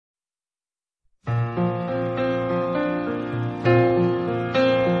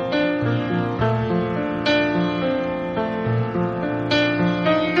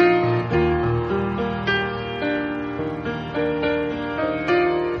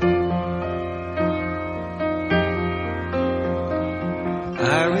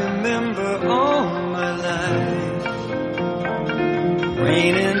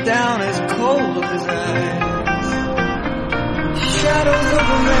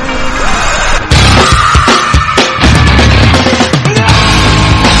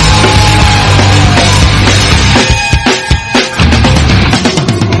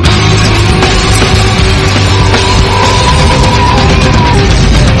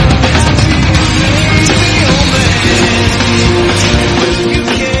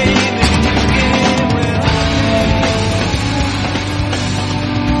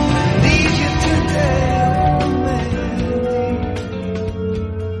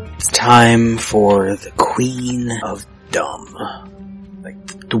time for the Queen of Dumb.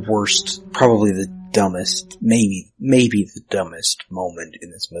 Like, the worst, probably the dumbest, maybe the dumbest moment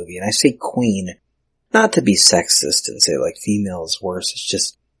in this movie. And I say queen, not to be sexist and say like female is worse, it's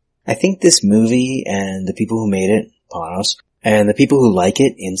just, I think this movie and the people who made it, panos, and the people who like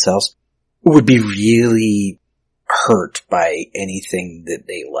it, incels, would be really hurt by anything that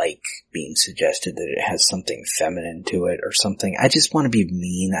they like being suggested that it has something feminine to it or something. I just want to be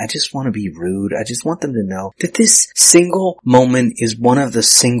mean. I just want to be rude. I just want them to know that this single moment is one of the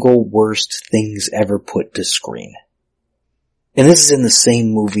single worst things ever put to screen. And this is in the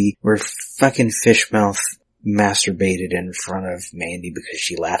same movie where fucking Fishmouth masturbated in front of Mandy because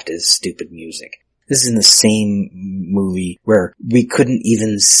she laughed at his stupid music. This is in the same movie where we couldn't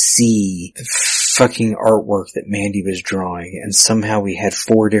even see the fucking artwork that Mandy was drawing, and somehow we had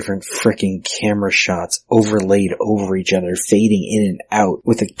 4 different fricking camera shots overlaid over each other, fading in and out,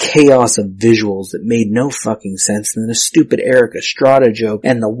 with a chaos of visuals that made no fucking sense, and then a stupid Eric Estrada joke,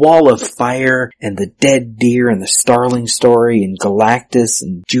 and the wall of fire, and the dead deer, and the Starling story, and Galactus,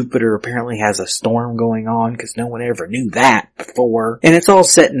 and Jupiter apparently has a storm going on, because no one ever knew that before, and it's all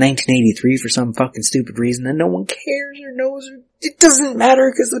set in 1983 for some fucking stupid reason, and no one cares or knows or it doesn't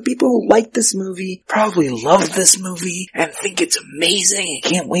matter because the people who like this movie probably love this movie and think it's amazing and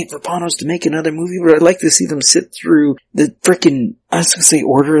can't wait for Panos to make another movie, but I'd like to see them sit through the frickin', I was gonna say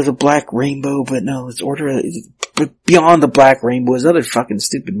Order of the Black Rainbow, but no, it's but Beyond the Black Rainbow is another fucking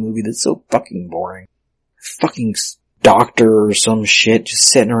stupid movie that's so fucking boring. Fucking doctor or some shit just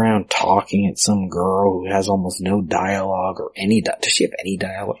sitting around talking at some girl who has almost no dialogue or does she have any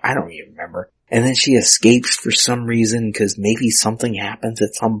dialogue? I don't even remember. And then she escapes for some reason because maybe something happens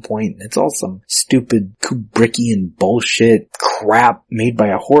at some point. It's all some stupid Kubrickian bullshit crap made by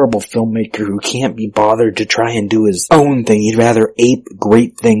a horrible filmmaker who can't be bothered to try and do his own thing. He'd rather ape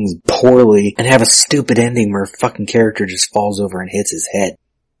great things poorly and have a stupid ending where a fucking character just falls over and hits his head.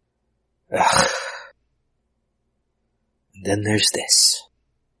 Ugh. And then there's this.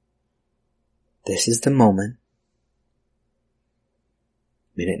 This is the moment.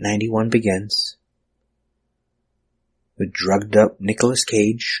 Minute 91 begins with drugged up Nicolas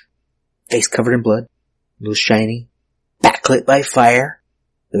Cage, face covered in blood, a little shiny, backlit by fire,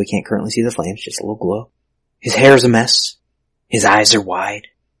 though we can't currently see the flames, just a little glow. His hair's a mess. His eyes are wide.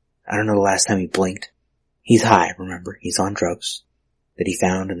 I don't know the last time he blinked. He's high, remember, he's on drugs that he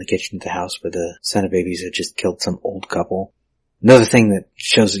found in the kitchen of the house where the Cenobabies had just killed some old couple. Another thing that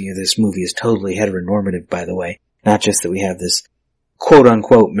shows you this movie is totally heteronormative, by the way. Not just that we have this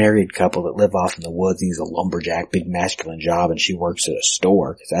quote-unquote married couple that live off in the woods and he's a lumberjack, big masculine job, and she works at a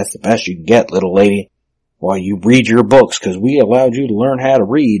store, because that's the best you can get, little lady, while you read your books, because we allowed you to learn how to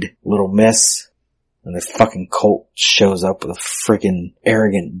read, little miss. And the fucking cult shows up with a freaking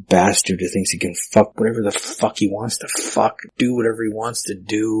arrogant bastard who thinks he can fuck whatever the fuck he wants to fuck, do whatever he wants to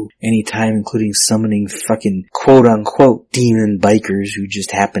do, anytime, including summoning fucking quote-unquote demon bikers who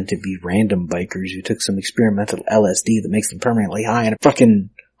just happen to be random bikers who took some experimental LSD that makes them permanently high and fucking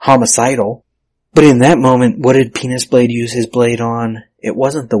homicidal. But in that moment, what did Penis Blade use his blade on? It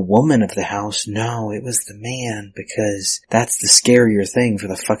wasn't the woman of the house, no, it was the man, because that's the scarier thing for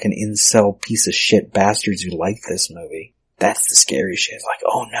the fucking incel piece of shit bastards who like this movie. That's the scary shit. Like,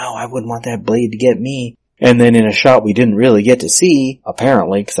 oh no, I wouldn't want that blade to get me. And then in a shot we didn't really get to see,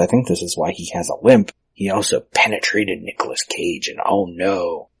 apparently, because I think this is why he has a limp, he also penetrated Nicolas Cage, and oh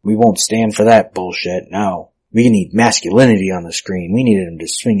no, we won't stand for that bullshit, no. We need masculinity on the screen. We needed him to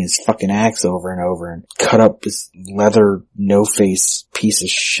swing his fucking axe over and over and cut up this leather, no-face piece of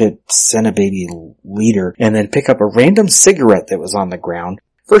shit Cenobaby leader and then pick up a random cigarette that was on the ground.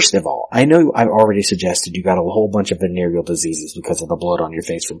 First of all, I know I've already suggested you got a whole bunch of venereal diseases because of the blood on your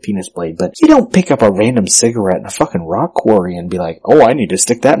face from Penis Blade, but you don't pick up a random cigarette in a fucking rock quarry and be like, oh, I need to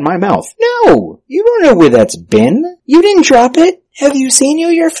stick that in my mouth. No! You don't know where that's been. You didn't drop it. Have you seen you?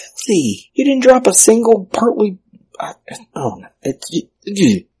 You're filthy. You didn't drop a single partly... oh, no.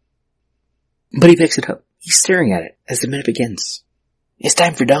 But he picks it up. He's staring at it as the minute begins. It's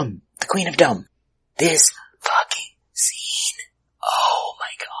time for Dumb. The Queen of Dumb. This fucking scene. Oh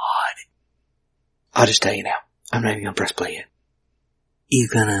my god. I'll just tell you now. I'm not even gonna press play yet. You're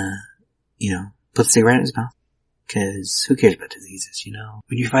gonna, put the cigarette in his mouth. Cause who cares about diseases,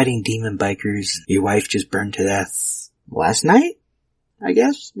 When you're fighting demon bikers, your wife just burned to death last night? I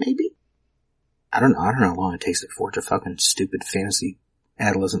guess, maybe. I don't know how long it takes to forge a fucking stupid fantasy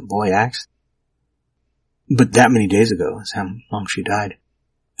adolescent boy axe. But that many days ago is how long she died.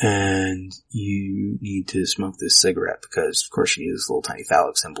 And you need to smoke this cigarette because, of course, you need this little tiny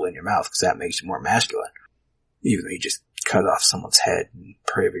phallic symbol in your mouth because that makes you more masculine. Even though you just cut off someone's head and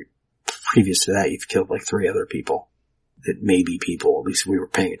previous to that, you've killed like 3 other people. That may be people. At least we were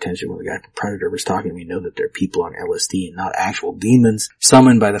paying attention when the guy from Predator was talking. We know that they're people on LSD and not actual demons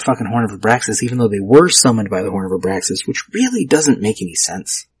summoned by the fucking Horn of Abraxas, even though they were summoned by the Horn of Abraxas, which really doesn't make any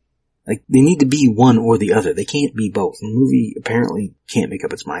sense. Like, they need to be one or the other. They can't be both. The movie apparently can't make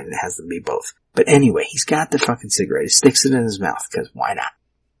up its mind. It has to be both. But anyway, he's got the fucking cigarette. He sticks it in his mouth, because why not?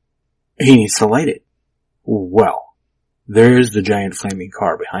 He needs to light it. Well, there's the giant flaming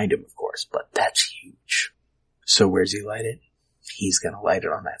car behind him, of course, but that's huge. So where's he light it? He's gonna light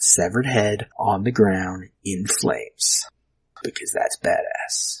it on that severed head on the ground in flames. Because that's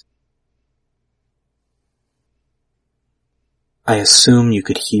badass. I assume you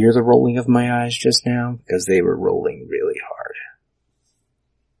could hear the rolling of my eyes just now, because they were rolling really hard.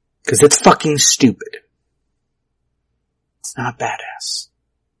 Because it's fucking stupid. It's not badass.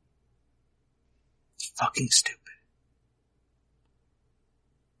 It's fucking stupid.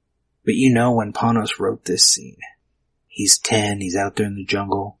 But you know, when Panos wrote this scene, he's 10, he's out there in the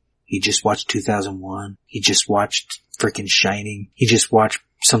jungle, he just watched 2001, he just watched frickin' Shining, he just watched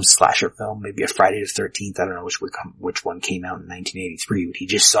some slasher film, maybe a Friday the 13th, I don't know which one came out in 1983, but he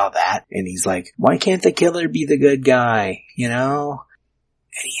just saw that, and he's like, why can't the killer be the good guy, you know?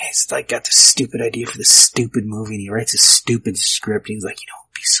 And he's like got this stupid idea for this stupid movie, and he writes a stupid script, and he's like, you know,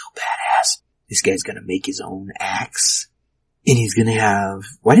 it'd be so badass. This guy's gonna make his own axe. And he's gonna have,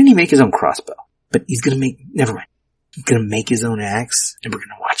 why didn't he make his own crossbow? But he's gonna make, never mind. He's gonna make his own axe, and we're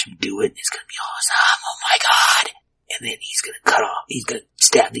gonna watch him do it. It's gonna be awesome. Oh my god. And then he's gonna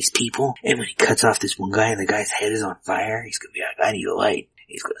stab these people. And when he cuts off this one guy and the guy's head is on fire, he's gonna be like, I need a light.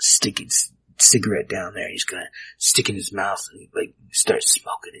 He's gonna stick his cigarette down there. He's gonna stick in his mouth and like start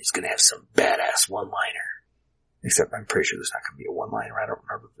smoking. He's gonna have some badass one-liner. Except I'm pretty sure there's not gonna be a one-liner. I don't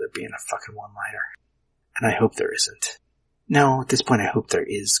remember there being a fucking one-liner. And I hope there isn't. No, at this point I hope there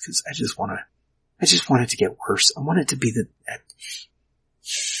is, because I just want it to get worse. I want it to be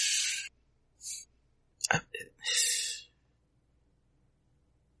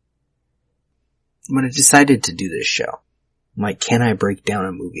when I decided to do this show, I'm like, can I break down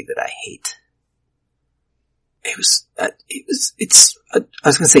a movie that I hate? I was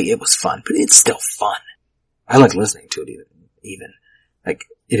gonna say it was fun, but it's still fun. I like listening to it even. Like,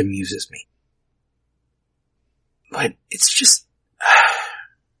 it amuses me. But it's just,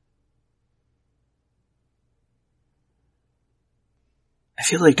 I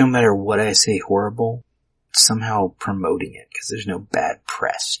feel like no matter what I say horrible, it's somehow promoting it, because there's no bad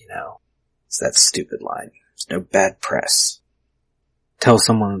press, you know? It's that stupid line. There's no bad press. Tell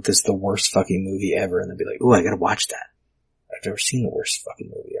someone that this is the worst fucking movie ever, and they'll be like, ooh, I gotta watch that. I've never seen the worst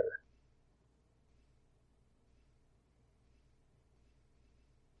fucking movie ever.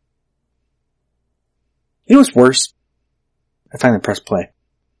 You know what's worse? I finally press play.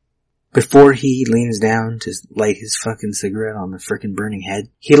 Before he leans down to light his fucking cigarette on the frickin' burning head,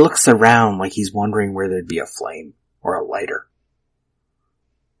 he looks around like he's wondering where there'd be a flame or a lighter.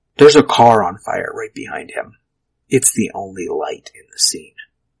 There's a car on fire right behind him. It's the only light in the scene.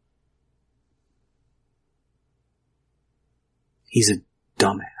 He's a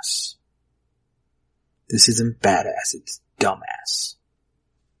dumbass. This isn't badass, it's dumbass.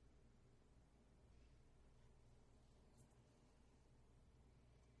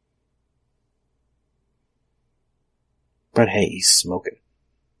 But hey, he's smoking.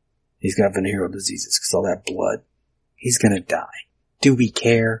 He's got venereal diseases because all that blood. He's gonna die. Do we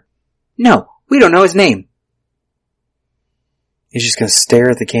care? No, we don't know his name. He's just gonna stare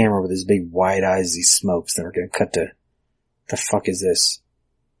at the camera with his big wide eyes as he smokes. Then we're gonna cut to, the fuck is this?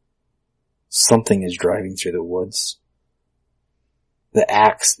 Something is driving through the woods. The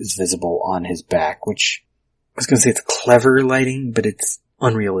axe is visible on his back, which I was gonna say it's clever lighting, but it's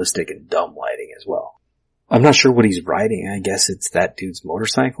unrealistic and dumb lighting as well. I'm not sure what he's riding. I guess it's that dude's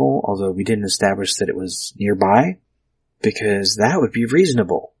motorcycle, although we didn't establish that it was nearby, because that would be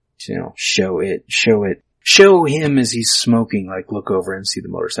reasonable. You know, show him as he's smoking, like look over and see the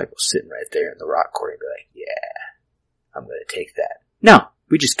motorcycle sitting right there in the rock quarry and be like, yeah, I'm gonna take that. No,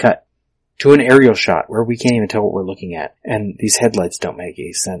 we just cut to an aerial shot where we can't even tell what we're looking at, and these headlights don't make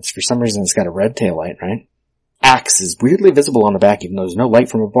any sense. For some reason it's got a red tail light, right? Axe is weirdly visible on the back even though there's no light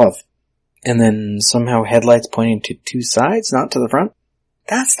from above. And then somehow headlights pointing to two sides, not to the front.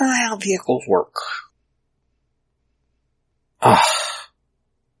 That's not how vehicles work.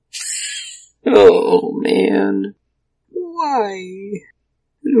 Oh man. Why?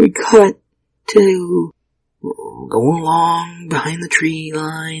 We cut to going along behind the tree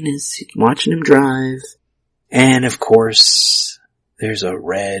line as watching him drive. And of course, there's a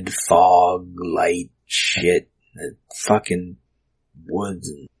red fog light shit, the fucking woods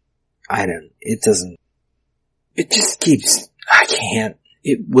and it just keeps,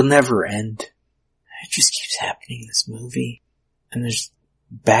 it will never end. It just keeps happening in this movie. And there's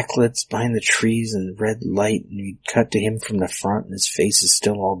backlights behind the trees and red light, and you cut to him from the front and his face is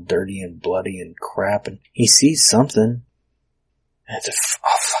still all dirty and bloody and crap, and he sees something. And it's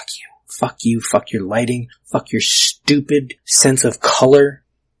fuck you, fuck your lighting, fuck your stupid sense of color,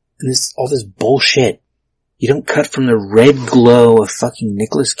 and all this bullshit. You don't cut from the red glow of fucking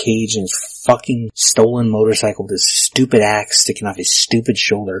Nicolas Cage and his fucking stolen motorcycle with his stupid axe sticking off his stupid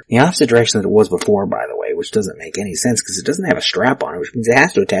shoulder. The opposite direction that it was before, by the way, which doesn't make any sense because it doesn't have a strap on it, which means it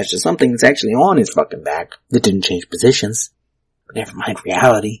has to attach to something that's actually on his fucking back that didn't change positions. But never mind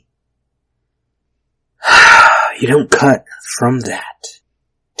reality. You don't cut from that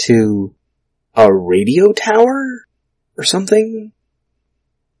to a radio tower or something.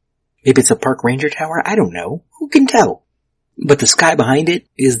 Maybe it's a park ranger tower? I don't know. Who can tell? But the sky behind it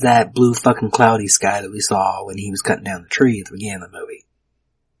is that blue fucking cloudy sky that we saw when he was cutting down the tree at the beginning of the movie.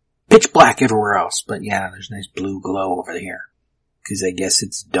 Pitch black everywhere else, but yeah, there's a nice blue glow over here. Because I guess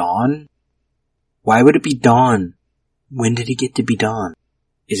it's dawn? Why would it be dawn? When did it get to be dawn?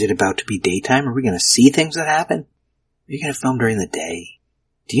 Is it about to be daytime? Are we going to see things that happen? Are you going to film during the day?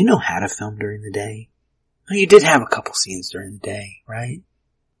 Do you know how to film during the day? Oh, you did have a couple scenes during the day, right?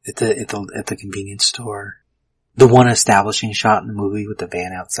 At the convenience store. The one establishing shot in the movie with the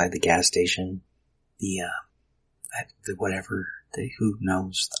van outside the gas station. Who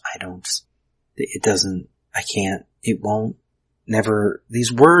knows? It won't, never,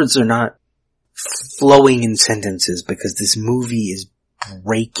 these words are not flowing in sentences because this movie is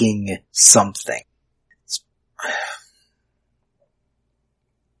breaking something.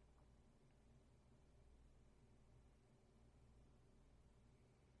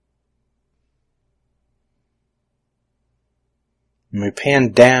 And we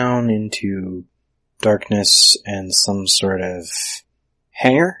pan down into darkness and some sort of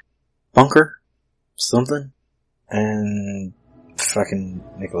hangar? Bunker? Something? And fucking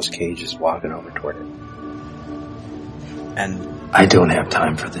Nicolas Cage is walking over toward it. And I don't have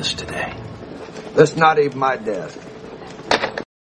time for this today. That's not even my desk.